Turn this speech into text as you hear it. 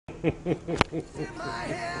my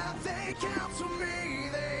head, they counsel me,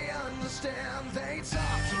 they understand, they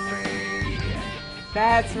talk to me.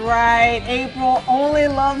 That's right. April only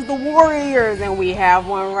loves the Warriors, and we have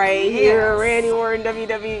one right here. Randy Orton,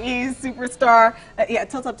 WWE superstar. Yeah,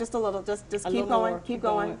 tilt up just a little. Just keep going. Keep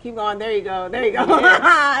going. Keep going. There you go. There you go.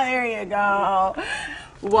 Yes. There you go.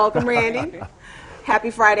 Welcome, Randy. Happy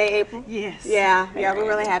Friday, April. Yes. Yeah, we're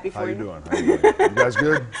really happy for you. How you doing? How you doing? You guys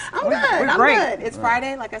good? I'm good. I'm good. It's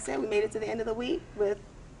Friday. Like I said, we made it to the end of the week with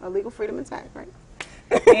a legal freedom intact, right?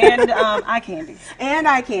 And eye candy. And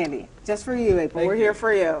eye candy. Just for you, April. We're here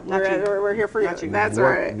for you. We're here for you. That's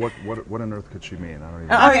right. What on earth could she mean? I don't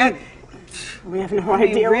even Oh, yeah. We have no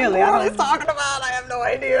idea really, what he's talking about. I have no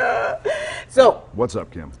idea. So, What's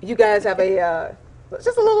up, Kim? you guys have a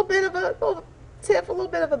just a little bit of a tip, a little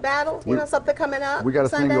bit of a battle. You know, something coming up. We got a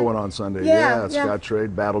Sunday? thing going on Sunday. Yeah, it's yeah. Scott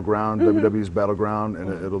Trade Battleground, WWE's Battleground, and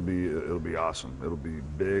it'll be awesome. It'll be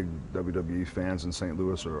big. WWE fans in St.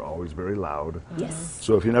 Louis are always very loud. Yes.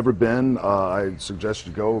 So if you've never been, I suggest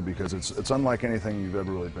you go because it's unlike anything you've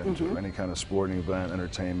ever really been to. Any kind of sporting event,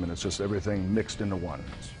 entertainment. It's just everything mixed into one.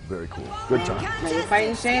 It's very cool. Good time. Now you're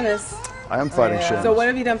fighting Sheamus. I am fighting Sheamus. So what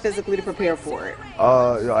have you done physically to prepare for it?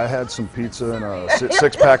 I had some pizza and a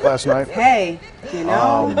six-pack last night. Hey, you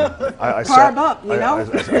know, I carb up, you know?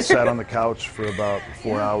 I sat on the couch for about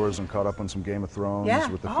 4 hours and caught up on some Game of Thrones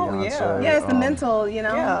with the fiance. Yeah, it's the mental, you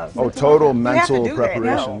know. Yeah. Oh, total mental do that,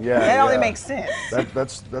 preparation. no. That only makes sense.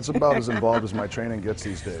 That's about as involved as my training gets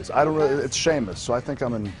these days. I don't really. It's Sheamus, so I think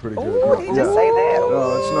I'm in pretty good. Ooh, he just say that.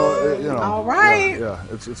 No, it's no. You know. All right. Yeah,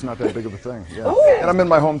 it's not that big of a thing. Yeah. And I'm in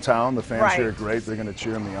my hometown. The fans here are great. They're going to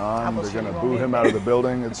cheer me on. They're going to boo him out of the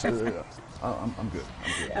building. It's. I'm good. I'm good.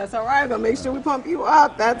 That's all right. We're going to make sure we pump you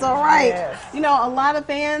up. That's all right. Yes. You know, a lot of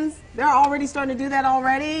fans, they're already starting to do that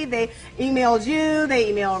already. They emailed you.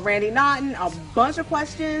 They emailed Randy Naughton. A bunch of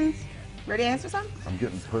questions. Ready to answer some? I'm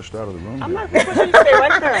getting pushed out of the room. I'm not pushing you. Stay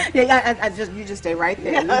right there. Yeah, you just stay right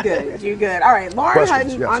there. You good. You good. All right, Lauren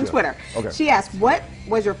Hutton on Twitter. Okay. She asked, what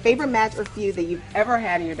was your favorite match or feud that you've ever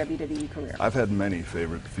had in your WWE career? I've had many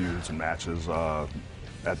favorite feuds and matches.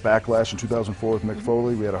 At Backlash in 2004 with Mick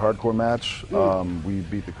Foley, we had a hardcore match. We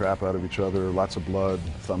beat the crap out of each other. Lots of blood,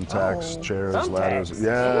 thumbtacks, chairs, ladders.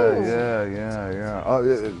 Yeah.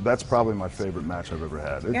 That's probably my favorite match I've ever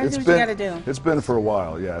had. It's been for a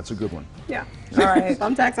while. Yeah, it's a good one. Yeah. All right.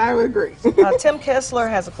 Thumbtacks, I would agree. Tim Kessler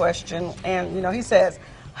has a question, and he says,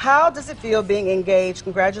 how does it feel being engaged?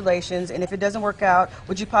 Congratulations. And if it doesn't work out,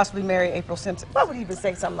 would you possibly marry April Simpson? Why would he even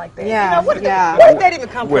say something like that? Yeah. Where did that even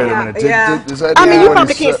come from? Wait a minute. Is that I mean, you what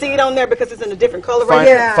probably he can't said? see it on there because it's in a different color right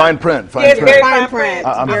here. Fine print. It's very fine print.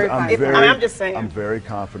 I'm just saying. I'm very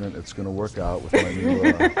confident it's going to work out with my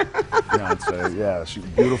new fiance. Yeah, she's a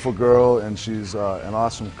beautiful girl, and she's an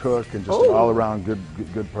awesome cook and just an all-around good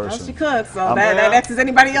person. Well, she cooks, so that X's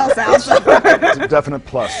anybody else out. It's a definite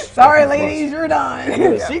plus. Sorry, ladies, you're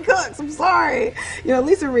done. She cooks. I'm sorry.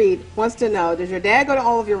 Lisa Reed wants to know, does your dad go to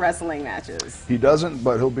all of your wrestling matches? He doesn't,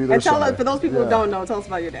 but he'll be there. And tell us, Sunday. for those people who don't know, tell us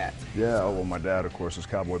about your dad. Yeah, well, my dad, of course, is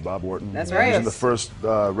Cowboy Bob Orton. That's right. He's in the first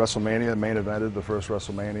WrestleMania, main evented the first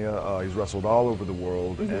WrestleMania. He's wrestled all over the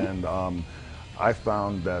world, and I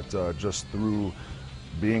found that just through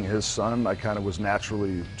being his son, I kind of was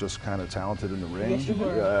naturally just kind of talented in the ring. Yes, you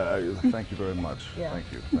were. Thank you very much. Yeah.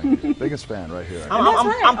 Thank you. Biggest fan right here.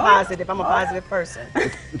 I'm positive. I'm a positive person.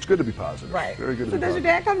 It's good to be positive. Right. Very good to So be does your positive.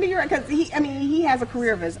 dad come to your, because he has a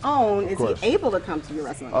career of his own. Is course. he able to come to your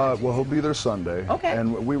wrestling match? Well, he'll be there Sunday. Okay.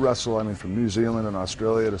 And we wrestle, from New Zealand and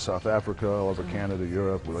Australia to South Africa, all over Canada,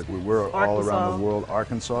 Europe. We're all around the world.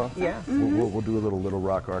 Arkansas. Yeah. We'll do a Little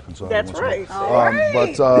Rock, Arkansas. That's once in a while.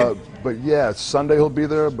 right. But yeah, Sunday he'll be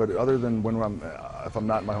there. But other than when if I'm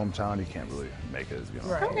not in my hometown, he can't really make it.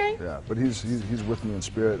 Right. Okay. Yeah. But he's with me in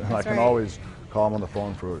spirit, and I can right. always call him on the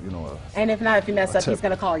phone for And if not, if you mess up, tip. he's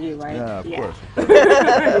going to call you, right? Yeah, of course.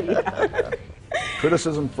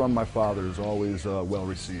 Criticism from my father is always well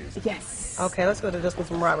received. Yes. Okay, let's go to this one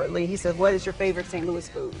from Robert Lee. He says, what is your favorite St. Louis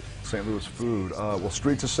food? St. Louis food. Well,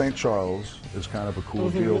 Streets of St. Charles is kind of a cool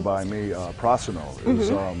deal by me. Prosino is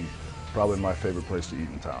probably my favorite place to eat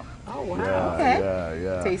in town. Oh, wow. Yeah, Okay.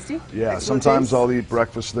 yeah. Tasty? Yeah, Excellent sometimes taste. I'll eat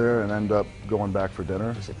breakfast there and end up going back for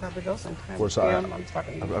dinner. You should probably go sometime. Of course, I'm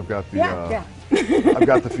talking to you. I've got the I've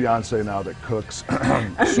got the fiance now that cooks,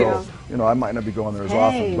 so I might not be going there as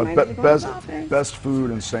often. might not But be going as often. best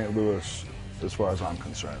food in St. Louis, as far as I'm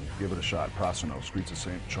concerned. Give it a shot. Prosino, Streets of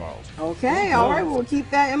St. Charles. Okay, all right, we'll keep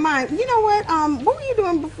that in mind. You know what? What were you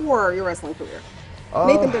doing before your wrestling career?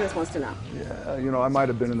 Nathan Dennis wants to know. Yeah, you know, I might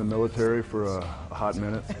have been in the military for a hot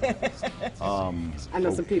minute. I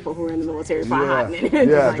know some people who are in the military for a hot minute.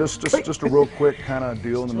 Yeah, Like, just a real quick kind of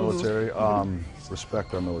deal in the military.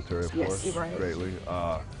 Respect our military, of course, greatly.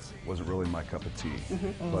 Wasn't really my cup of tea.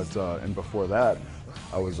 But and before that,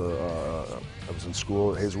 I was in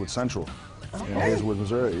school at Hazelwood Central. In Hazelwood,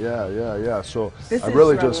 Missouri. Yeah. So this I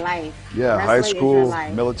really is your just life. high Wrestling school,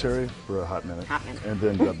 military for a hot minute, Hot minute. and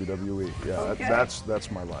then WWE. Yeah,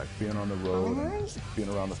 that's my life. Being on the road, and being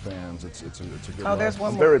around the fans. It's a good life. There's one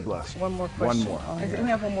I'm more. very blessed. One more question. One more. We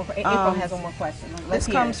have one more. April has one more question. Let's This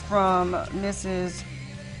hear comes it. from Mrs.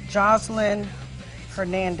 Jocelyn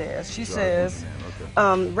Hernandez. She says,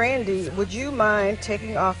 Randy, would you mind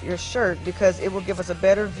taking off your shirt because it will give us a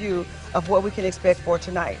better view of what we can expect for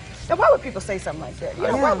tonight? Now, why would people say something like that? You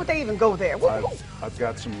know, why would they even go there? I've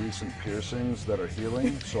got some recent piercings that are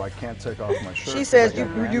healing, so I can't take off my shirt. She says you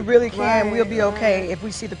really can. Right, We'll be okay if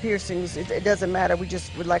we see the piercings. It doesn't matter. We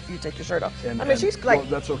just would like for you to take your shirt off. And, I mean, she's like, well,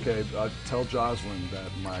 that's okay. Tell Jocelyn that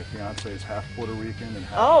my fiance is half Puerto Rican and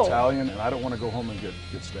half Italian, and I don't want to go home and get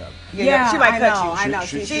stabbed. yeah, she might cut you. I know.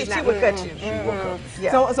 She not- would cut you. She will cut me.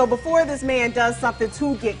 Yeah. So before this man does something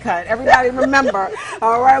to get cut, everybody remember,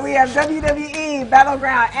 all right, we have WWE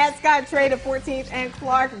Battleground at Scottrade at 14th and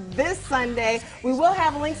Clark this Sunday. We will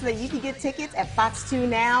have links so that you can get tickets at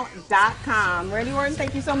fox2now.com. Randy Orton,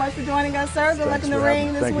 thank you so much for joining us, sir. Good luck in the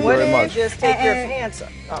ring this Thank week. you very much. Just take your pants up.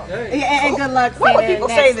 And good luck What would standing people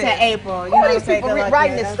next say to then? April. You What know, are these say people good luck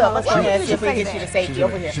writing here. this stuff? Let's Why go ahead would and see if we you can get say you to that? safety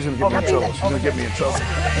over here. She's gonna get me in trouble. She's gonna get me in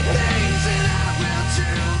trouble.